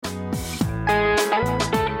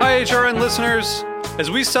HRN listeners.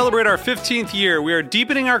 As we celebrate our 15th year, we are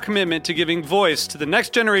deepening our commitment to giving voice to the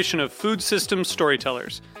next generation of food systems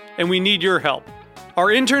storytellers, and we need your help. Our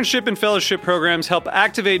internship and fellowship programs help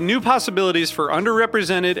activate new possibilities for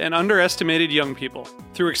underrepresented and underestimated young people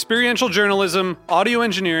through experiential journalism, audio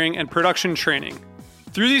engineering, and production training.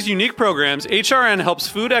 Through these unique programs, HRN helps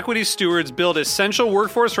food equity stewards build essential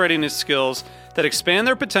workforce readiness skills that expand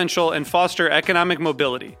their potential and foster economic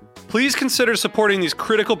mobility. Please consider supporting these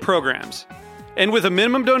critical programs. And with a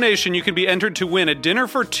minimum donation, you can be entered to win a dinner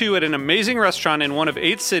for two at an amazing restaurant in one of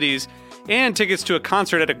 8 cities and tickets to a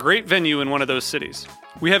concert at a great venue in one of those cities.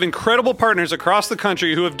 We have incredible partners across the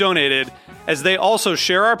country who have donated, as they also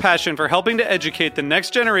share our passion for helping to educate the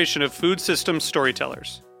next generation of food systems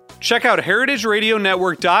storytellers. Check out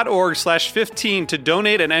heritageradionetwork.org/15 to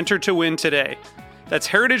donate and enter to win today. That's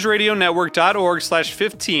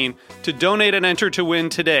heritageradionetwork.org/15 to donate and enter to win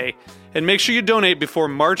today. And make sure you donate before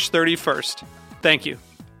March 31st. Thank you.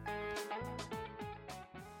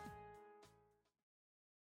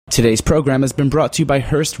 Today's program has been brought to you by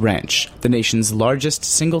Hearst Ranch, the nation's largest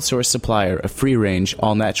single-source supplier of free-range,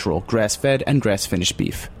 all-natural, grass-fed, and grass-finished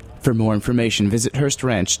beef. For more information, visit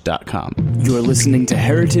HearstRanch.com. You're listening to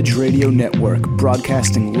Heritage Radio Network,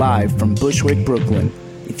 broadcasting live from Bushwick, Brooklyn.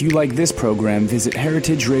 If you like this program, visit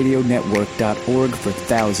heritageradionetwork.org for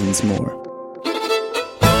thousands more.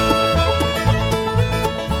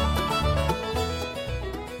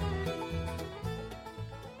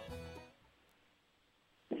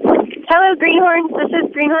 Hello, Greenhorns. This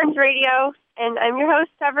is Greenhorns Radio, and I'm your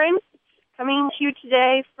host, Severin, coming to you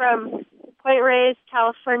today from Point Reyes,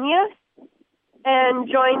 California, and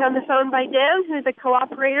joined on the phone by Dan, who's a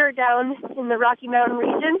cooperator down in the Rocky Mountain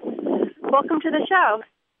region. Welcome to the show.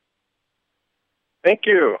 Thank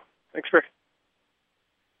you. Thanks for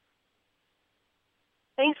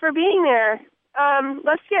being there.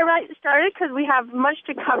 Let's get right started because we have much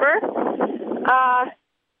to cover.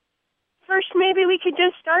 First, maybe we could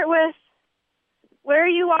just start with where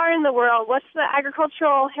you are in the world. What's the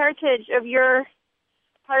agricultural heritage of your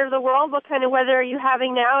part of the world? What kind of weather are you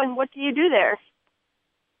having now, and what do you do there?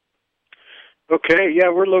 Okay, yeah,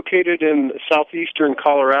 we're located in southeastern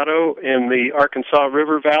Colorado in the Arkansas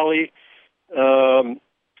River Valley,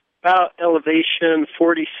 about elevation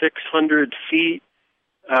 4,600 feet.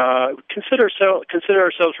 Consider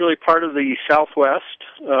ourselves really part of the Southwest,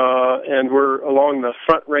 and we're along the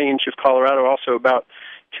Front Range of Colorado, also about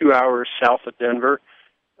 2 hours south of Denver.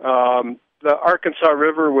 The Arkansas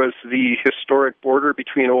River was the historic border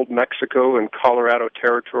between Old Mexico and Colorado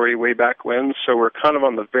Territory way back when, so we're kind of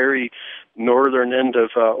on the very northern end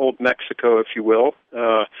of Old Mexico, if you will.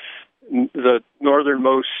 The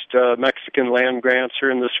northernmost Mexican land grants are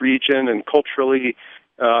in this region, and culturally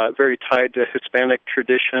very tied to Hispanic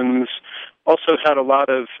traditions. Also had a lot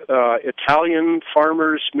of Italian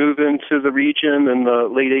farmers move into the region in the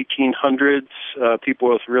late 1800s, people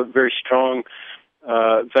with very strong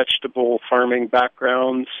vegetable farming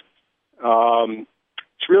backgrounds.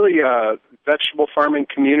 It's really a vegetable farming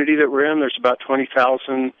community that we're in. There's about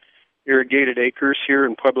 20,000 irrigated acres here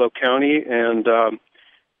in Pueblo County, and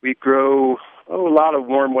we grow a lot of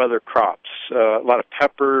warm weather crops, a lot of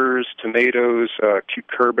peppers, tomatoes,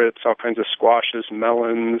 cucurbits, all kinds of squashes,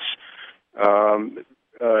 melons, a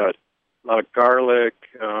lot of garlic,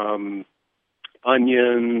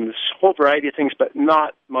 onions, a whole variety of things, but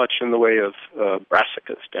not much in the way of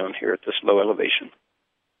brassicas down here at this low elevation.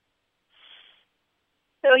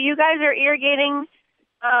 So you guys are irrigating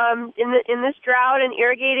in this drought and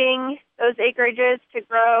irrigating those acreages to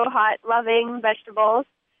grow hot-loving vegetables.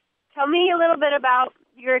 Tell me a little bit about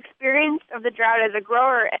your experience of the drought as a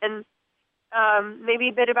grower and maybe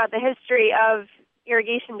a bit about the history of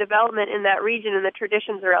irrigation development in that region and the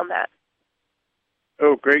traditions around that.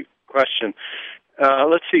 Oh, great question.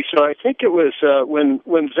 Let's see. So I think it was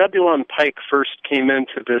when Zebulon Pike first came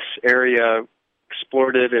into this area,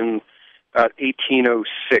 explored it in about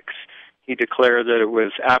 1806. He declared that it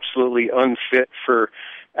was absolutely unfit for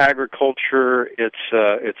agriculture.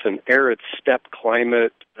 It's an arid steppe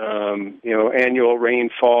climate. Annual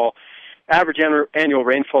rainfall. Average annual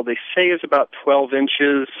rainfall, they say, is about 12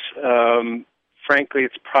 inches. Frankly,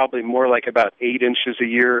 it's probably more like about 8 inches a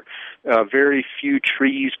year. Very few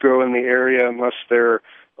trees grow in the area unless they're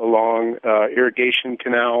along irrigation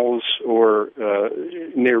canals or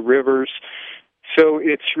near rivers. So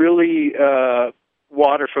it's really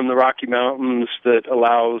water from the Rocky Mountains that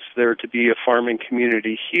allows there to be a farming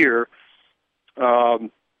community here.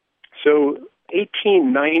 So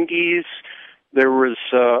 1890s, there was,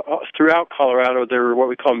 throughout Colorado, there were what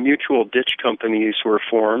we call mutual ditch companies were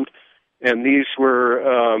formed. And these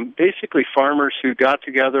were basically farmers who got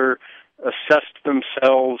together, assessed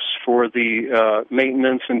themselves for the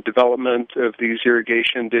maintenance and development of these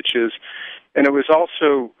irrigation ditches. And it was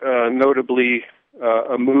also notably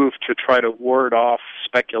a move to try to ward off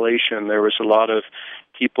speculation. There was a lot of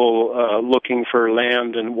people looking for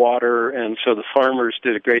land and water, and so the farmers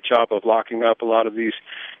did a great job of locking up a lot of these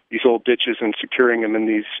old ditches and securing them in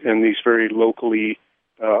these very locally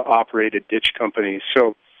operated ditch companies.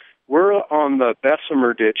 So we're on the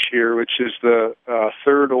Bessemer ditch here, which is the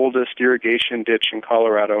third oldest irrigation ditch in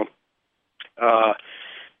Colorado.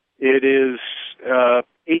 It is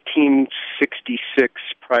 1866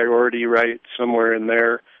 priority right, somewhere in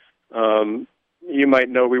there. You might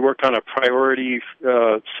know we work on a priority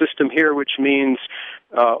system here, which means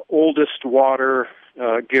oldest water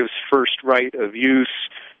gives first right of use,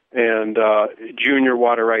 and junior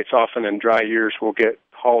water rights, often in dry years, will get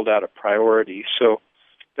hauled out of priority. So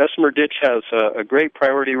Bessemer Ditch has a great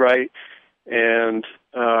priority right, and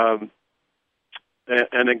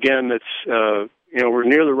again, it's we're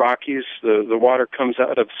near the Rockies. The water comes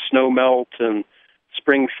out of snow melt and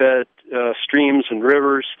spring-fed streams and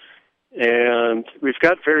rivers, and we've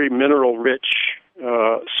got very mineral-rich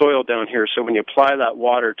soil down here. So when you apply that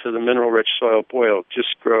water to the mineral-rich soil, boy, it'll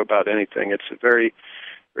just grow about anything. It's a very,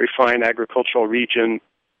 very fine agricultural region,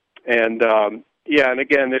 and and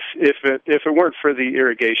again, if it weren't for the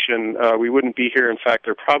irrigation, we wouldn't be here. In fact,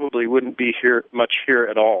 there probably wouldn't be much here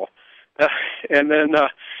at all. And then,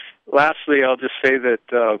 lastly, I'll just say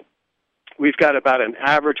that we've got about an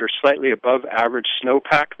average or slightly above average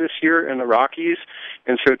snowpack this year in the Rockies.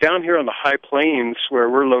 And so down here on the high plains where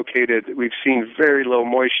we're located, we've seen very low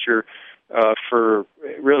moisture for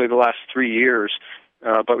really the last 3 years.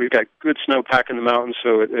 But we've got good snowpack in the mountains,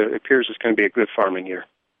 so it appears it's going to be a good farming year.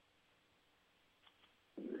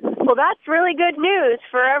 Well, that's really good news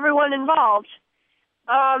for everyone involved.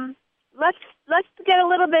 Let's get a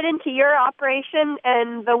little bit into your operation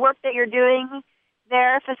and the work that you're doing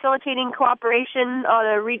there, facilitating cooperation on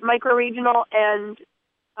a micro-regional and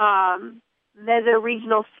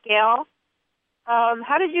meso-regional scale.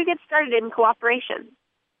 How did you get started in cooperation?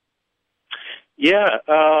 Yeah,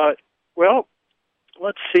 well,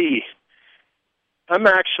 let's see. I'm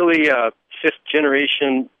actually a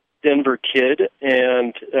fifth-generation Denver kid,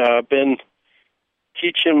 and been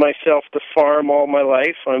teaching myself to farm all my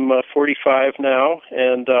life. I'm 45 now,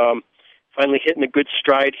 and finally hitting a good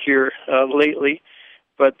stride here lately.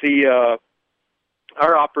 But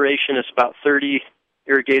our operation is about 30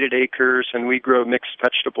 irrigated acres, and we grow mixed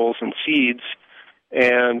vegetables and seeds.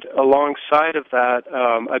 And alongside of that,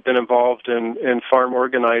 I've been involved in farm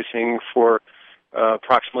organizing for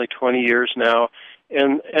approximately 20 years now.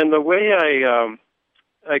 And the way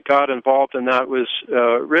I got involved in that was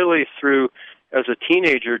really through, as a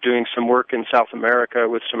teenager, doing some work in South America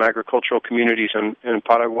with some agricultural communities in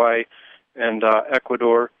Paraguay and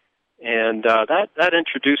Ecuador. And that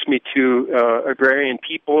introduced me to agrarian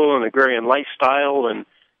people and agrarian lifestyle, and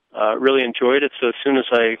really enjoyed it. So as soon as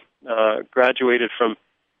I graduated from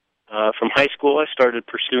high school, I started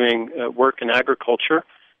pursuing work in agriculture.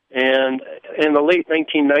 And in the late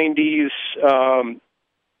 1990s,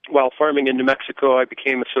 while farming in New Mexico, I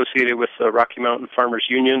became associated with the Rocky Mountain Farmers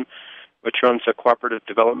Union, which runs a cooperative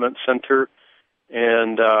development center.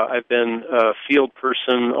 And I've been a field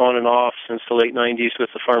person on and off since the late 90s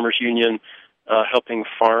with the Farmers Union, helping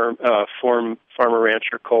form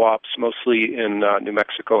farmer-rancher co-ops, mostly in New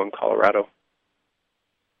Mexico and Colorado.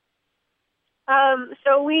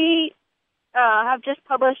 So we have just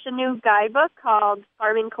published a new guidebook called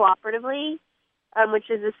Farming Cooperatively, which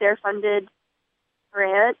is a SARE-funded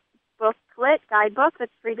grant booklet, guidebook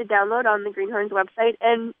that's free to download on the Greenhorns website.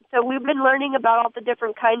 And so we've been learning about all the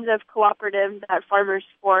different kinds of cooperatives that farmers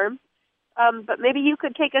form. But maybe you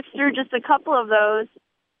could take us through just a couple of those,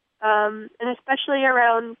 and especially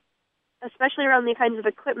around the kinds of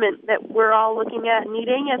equipment that we're all looking at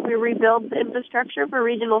needing as we rebuild the infrastructure for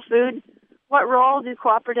regional food. What role do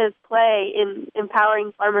cooperatives play in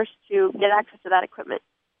empowering farmers to get access to that equipment?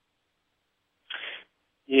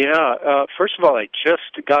 Yeah, first of all, I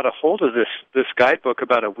just got a hold of this guidebook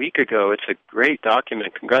about a week ago. It's a great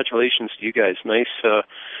document. Congratulations to you guys. Nice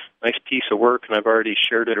piece of work, and I've already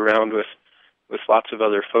shared it around with lots of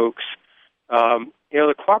other folks.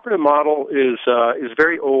 The cooperative model is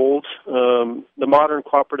very old. The modern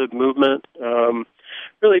cooperative movement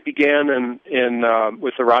really began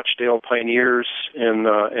with the Rochdale pioneers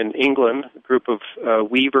in England, a group of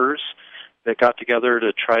weavers that got together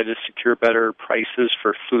to try to secure better prices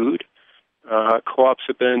for food. Co-ops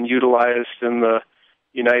have been utilized in the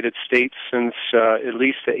United States since at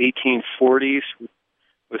least the 1840s.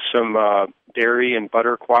 some dairy and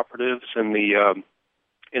butter cooperatives in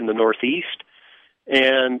the Northeast.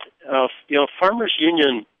 And Farmers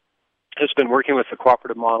Union has been working with the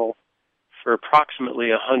cooperative model for approximately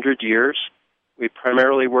 100 years. We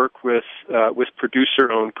primarily work with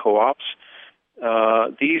producer-owned co-ops.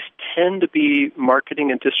 These tend to be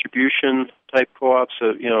marketing and distribution type co-ops.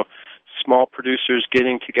 Small producers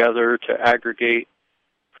getting together to aggregate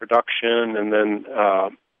production and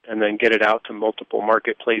then get it out to multiple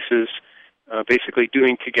marketplaces. Basically,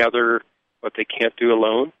 doing together what they can't do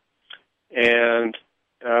alone. And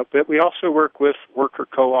but we also work with worker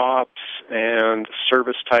co-ops and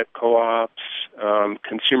service-type co-ops,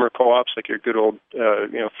 consumer co-ops like your good old,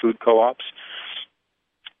 food co-ops.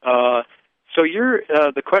 So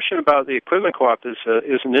the question about the equipment co-op is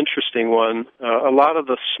an interesting one. A lot of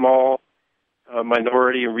the small,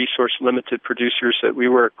 minority and resource-limited producers that we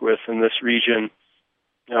work with in this region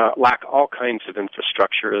lack all kinds of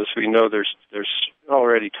infrastructure. As we know, there's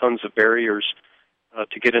already tons of barriers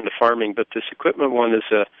to get into farming, but this equipment one is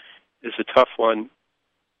a tough one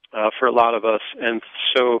for a lot of us. And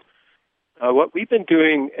so what we've been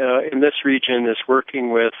doing in this region is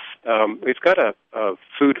working with, we've got a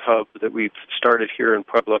food hub that we've started here in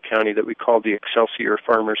Pueblo County that we call the Excelsior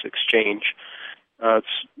Farmers Exchange. It's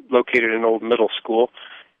located in Old Middle School.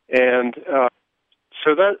 And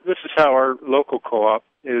so this is how our local co-op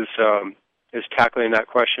is tackling that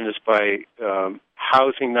question, is by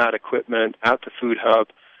housing that equipment at the food hub.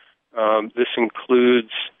 This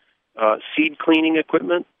includes seed cleaning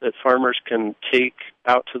equipment that farmers can take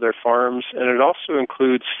out to their farms, and it also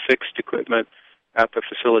includes fixed equipment at the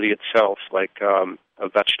facility itself, like a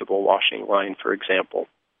vegetable washing line, for example.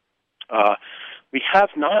 We have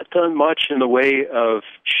not done much in the way of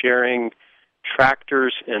sharing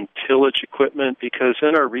tractors and tillage equipment, because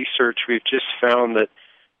in our research we've just found that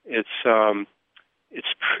it's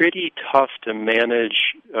pretty tough to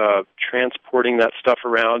manage transporting that stuff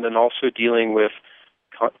around, and also dealing with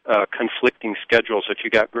conflicting schedules. If you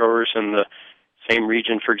got growers in the same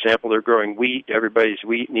region, for example, they're growing wheat, everybody's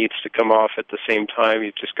wheat needs to come off at the same time.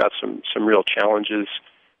 You've just got some real challenges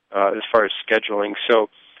as far as scheduling. So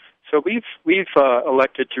we've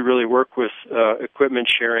elected to really work with equipment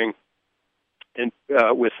sharing and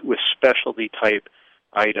with specialty type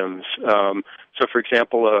items. So, for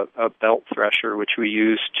example, a belt thresher, which we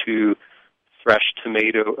use to thresh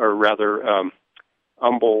tomato, or rather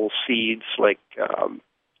umbel seeds like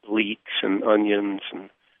leeks and onions and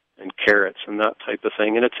carrots and that type of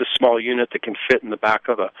thing. And it's a small unit that can fit in the back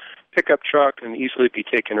of a pickup truck and easily be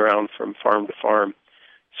taken around from farm to farm.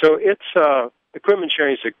 So equipment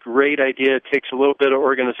sharing is a great idea. It takes a little bit of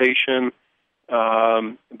organization,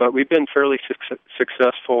 but we've been fairly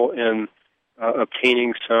successful in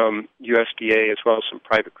obtaining some USDA as well as some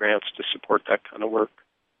private grants to support that kind of work.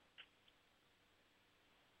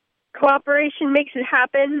 Cooperation makes it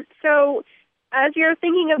happen. So as you're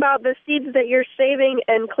thinking about the seeds that you're saving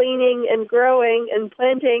and cleaning and growing and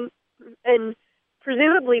planting and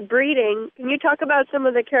presumably breeding, can you talk about some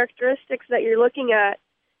of the characteristics that you're looking at,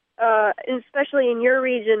 especially in your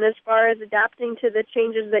region, as far as adapting to the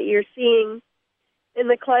changes that you're seeing in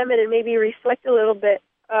the climate, and maybe reflect a little bit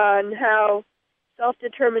on how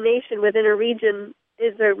self-determination within a region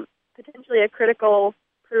is potentially a critical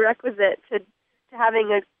prerequisite to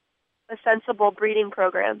having a sensible breeding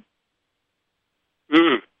program?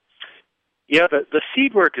 Yeah, the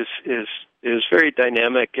seed work is very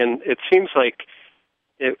dynamic, and it seems like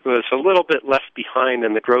it was a little bit left behind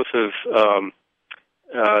in the growth of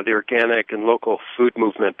the organic and local food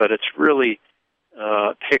movement, but it's really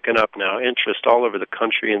picking up now. Interest all over the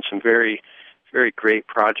country, and some very, very great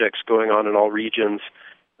projects going on in all regions.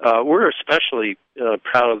 We're especially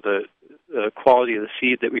proud of the quality of the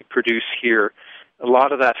seed that we produce here. A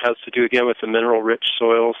lot of that has to do, again, with the mineral-rich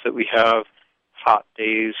soils that we have, hot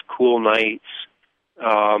days, cool nights,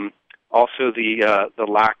 also the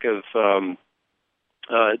lack of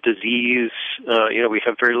disease. We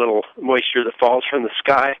have very little moisture that falls from the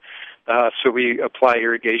sky, so we apply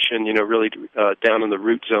irrigation, really down in the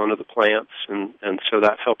root zone of the plants, and so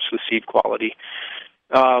that helps with seed quality.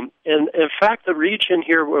 And in fact, the region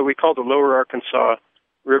here, what we call the Lower Arkansas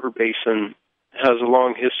River Basin, has a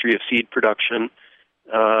long history of seed production,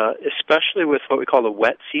 especially with what we call the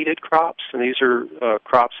wet-seeded crops. And these are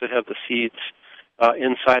crops that have the seeds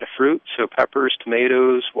inside a fruit, so peppers,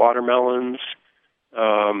 tomatoes, watermelons,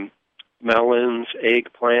 melons,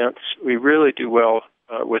 eggplants. We really do well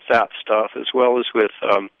with that stuff, as well as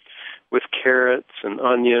with carrots and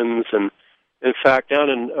onions. And in fact, down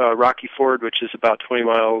in Rocky Ford, which is about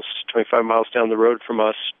 25 miles down the road from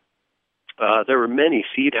us, there were many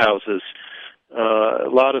seed houses A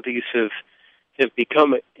lot of these have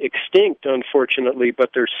become extinct, unfortunately,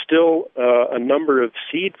 but there's still a number of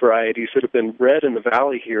seed varieties that have been bred in the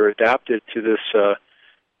valley here, adapted to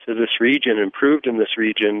this region, improved in this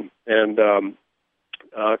region, and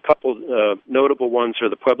a couple notable ones are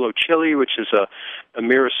the Pueblo chili, which is a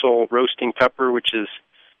Mirasol roasting pepper, which is,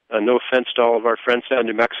 no offense to all of our friends down in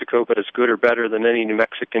New Mexico, but it's good or better than any New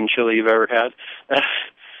Mexican chili you've ever had.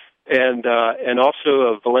 And also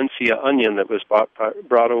a Valencia onion that was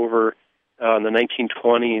brought over in the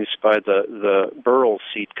 1920s by the Burrell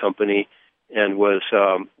Seed Company and was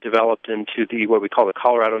developed into what we call the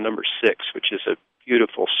Colorado number 6, which is a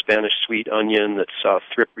beautiful Spanish sweet onion that's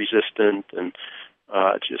thrip resistant and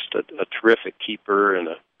just a terrific keeper and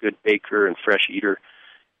a good baker and fresh eater.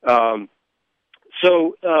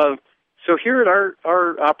 So here at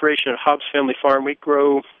our operation at Hobbs Family Farm, we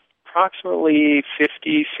grow approximately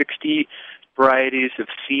 50, 60 varieties of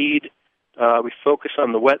seed. We focus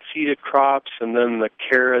on the wet seeded crops and then the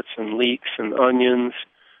carrots and leeks and onions.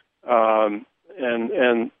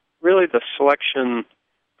 And really the selection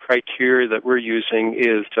criteria that we're using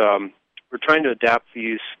is we're trying to adapt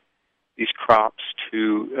these crops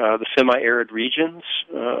to the semi-arid regions.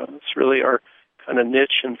 It's really our kind of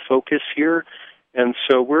niche and focus here. And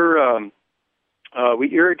so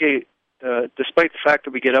we irrigate, despite the fact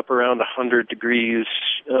that we get up around 100 degrees,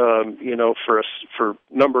 for a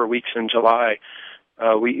number of weeks in July,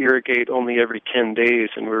 we irrigate only every 10 days,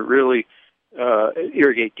 and we're really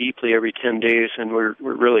irrigate deeply every 10 days, and we're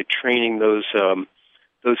really training those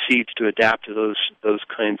seeds to adapt to those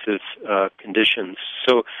kinds of conditions.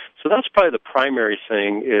 So that's probably the primary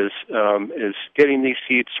thing is getting these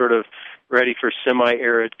seeds sort of ready for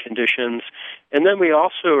semi-arid conditions. And then we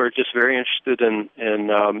also are just very interested in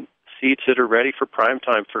seeds that are ready for prime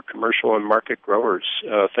time for commercial and market growers,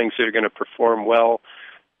 things that are going to perform well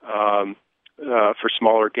for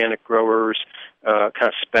small organic growers, kind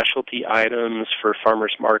of specialty items for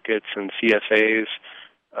farmers markets and CSAs.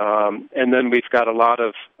 And then we've got a lot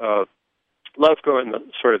of love growing the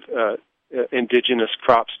sort of indigenous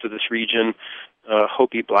crops to this region,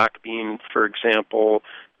 Hopi black bean, for example,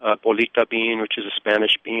 bolita bean, which is a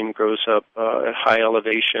Spanish bean, grows up at high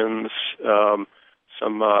elevations.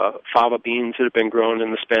 Some fava beans that have been grown in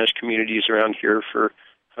the Spanish communities around here for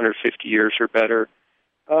 150 years or better.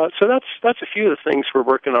 So that's a few of the things we're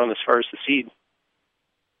working on as far as the seed.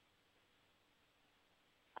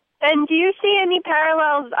 And do you see any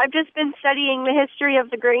parallels? I've just been studying the history of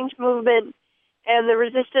the Grange movement and the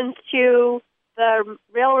resistance to the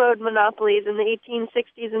railroad monopolies in the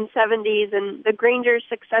 1860s and 70s, and the Grangers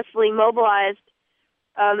successfully mobilized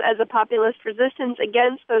as a populist resistance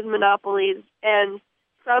against those monopolies. And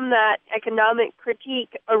from that economic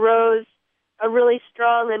critique arose a really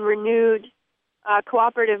strong and renewed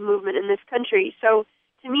cooperative movement in this country. So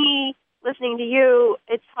to me, listening to you,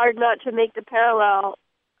 it's hard not to make the parallel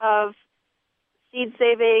of seed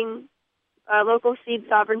saving, local seed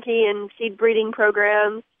sovereignty and seed breeding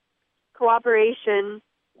programs, cooperation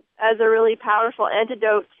as a really powerful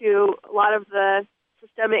antidote to a lot of the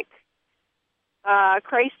systemic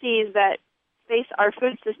crises that face our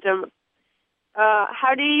food system.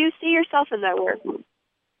 How do you see yourself in that work?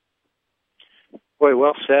 Boy,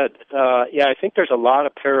 well said. Yeah, I think there's a lot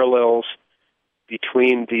of parallels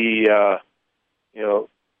between the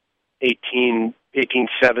 1870s,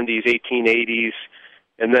 1880s,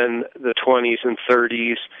 and then the 20s and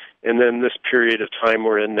 30s, and then this period of time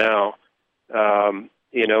we're in now,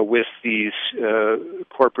 with these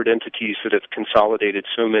corporate entities that have consolidated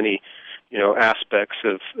so many, aspects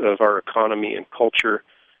of our economy and culture.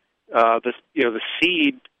 The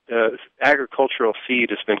seed, agricultural seed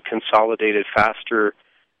has been consolidated faster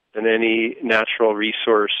than any natural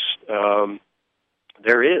resource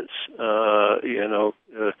there is.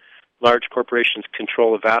 Large corporations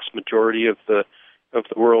control a vast majority of the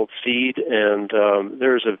world's seed, and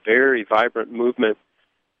there's a very vibrant movement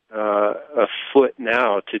afoot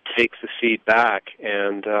now to take the seed back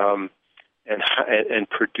and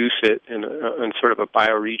produce it in sort of a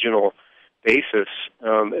bioregional basis.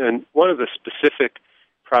 And one of the specific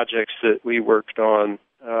projects that we worked on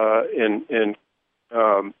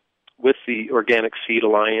with the Organic Seed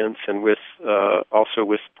Alliance and also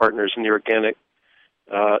with partners in the Organic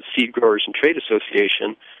Seed Growers and Trade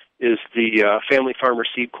Association is the Family Farmer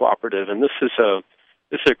Seed Cooperative, and this is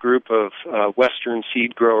a group of Western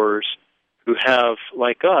seed growers who have,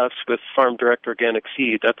 like us, with Farm Direct Organic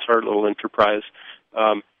Seed, that's our little enterprise,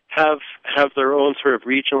 have their own sort of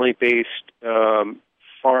regionally based,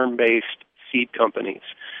 farm-based seed companies.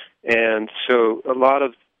 And so a lot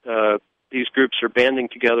of these groups are banding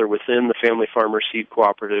together within the Family Farmer Seed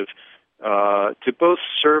Cooperative to both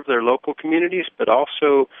serve their local communities, but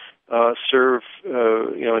also serve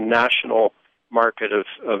a national market of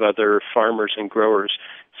other farmers and growers.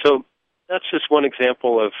 So that's just one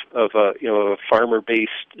example of a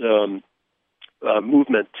farmer-based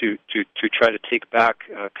movement to try to take back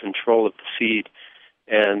control of the seed.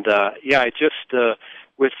 And I just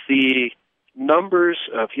with the numbers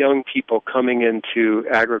of young people coming into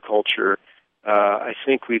agriculture, I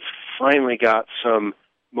think we've finally got some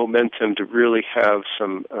momentum to really have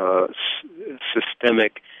some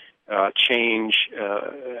systemic change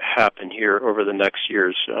happen here over the next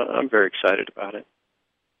years. I'm very excited about it.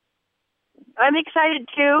 I'm excited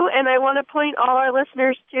too, and I want to point all our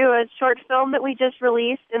listeners to a short film that we just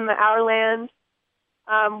released in the Our Land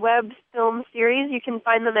web film series. You can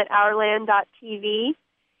find them at ourland.tv,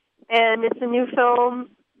 and it's a new film.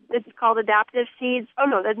 It's called Adaptive Seeds. Oh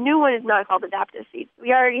no, the new one is not called Adaptive Seeds.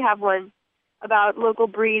 We already have one about local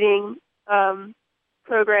breeding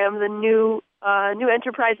programs and new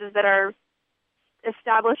enterprises that are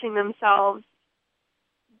establishing themselves.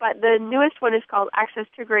 But the newest one is called Access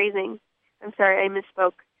to Grazing. I'm sorry, I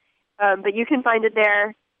misspoke. But you can find it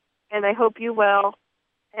there, and I hope you will.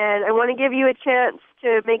 And I want to give you a chance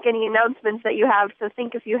to make any announcements that you have, so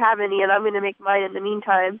think if you have any, and I'm going to make mine in the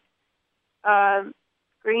meantime.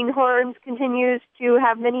 Greenhorns continues to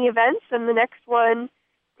have many events, and the next one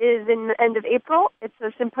is in the end of April. It's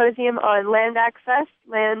a symposium on land access,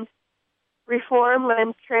 land reform,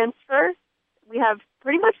 land transfer. We have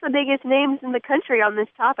pretty much the biggest names in the country on this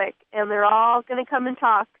topic, and they're all going to come and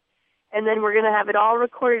talk. And then we're going to have it all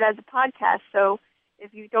recorded as a podcast. So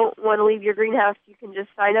if you don't want to leave your greenhouse, you can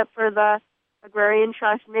just sign up for the Agrarian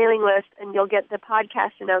Trust mailing list, and you'll get the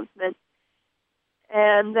podcast announcement.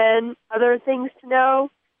 And then other things to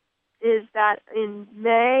know is that in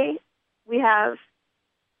May, we have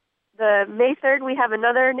May 3rd, we have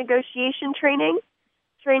another negotiation training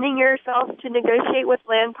yourself to negotiate with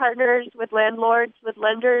land partners, with landlords, with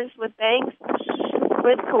lenders, with banks,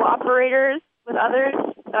 with cooperators, with others.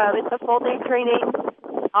 It's a full-day training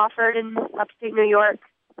offered in upstate New York,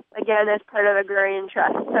 again, as part of Agrarian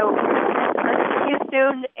Trust. So I'll see you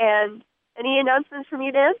soon. And any announcements from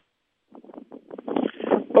you, Dan?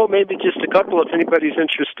 Well, maybe just a couple. If anybody's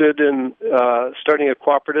interested in starting a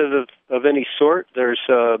cooperative of any sort, there's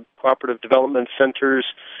cooperative development centers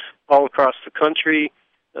all across the country.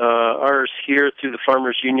 Ours here through the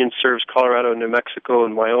Farmers Union serves Colorado, New Mexico,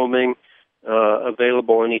 and Wyoming.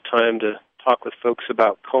 Available anytime to talk with folks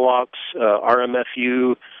about co-ops.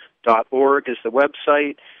 rmfu.org is the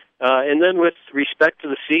website. And then with respect to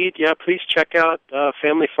the seed, please check out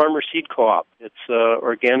Family Farmer Seed Co-op. It's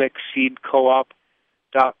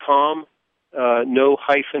organicseedcoop.com, no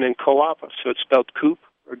hyphen in co-op, so it's spelled coop,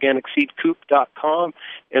 organicseedcoop.com,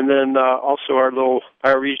 and then also our little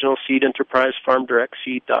bioregional seed enterprise,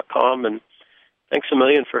 farmdirectseed.com. And thanks a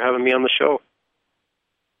million for having me on the show.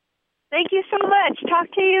 Thank you so much.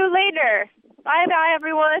 Talk to you later. Bye-bye,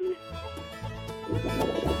 everyone.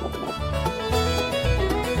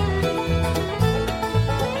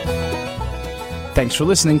 Thanks for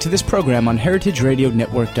listening to this program on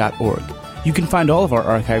heritageradionetwork.org. You can find all of our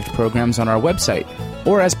archived programs on our website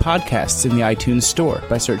or as podcasts in the iTunes Store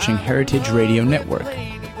by searching Heritage Radio Network.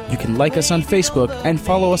 You can like us on Facebook and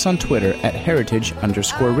follow us on Twitter at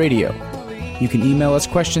 @heritage_radio. You can email us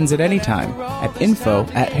questions at any time at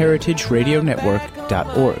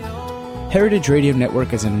info@heritageradionetwork.org. Heritage Radio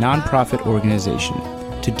Network is a non-profit organization.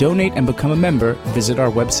 To donate and become a member, visit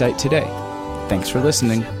our website today. Thanks for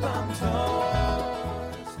listening.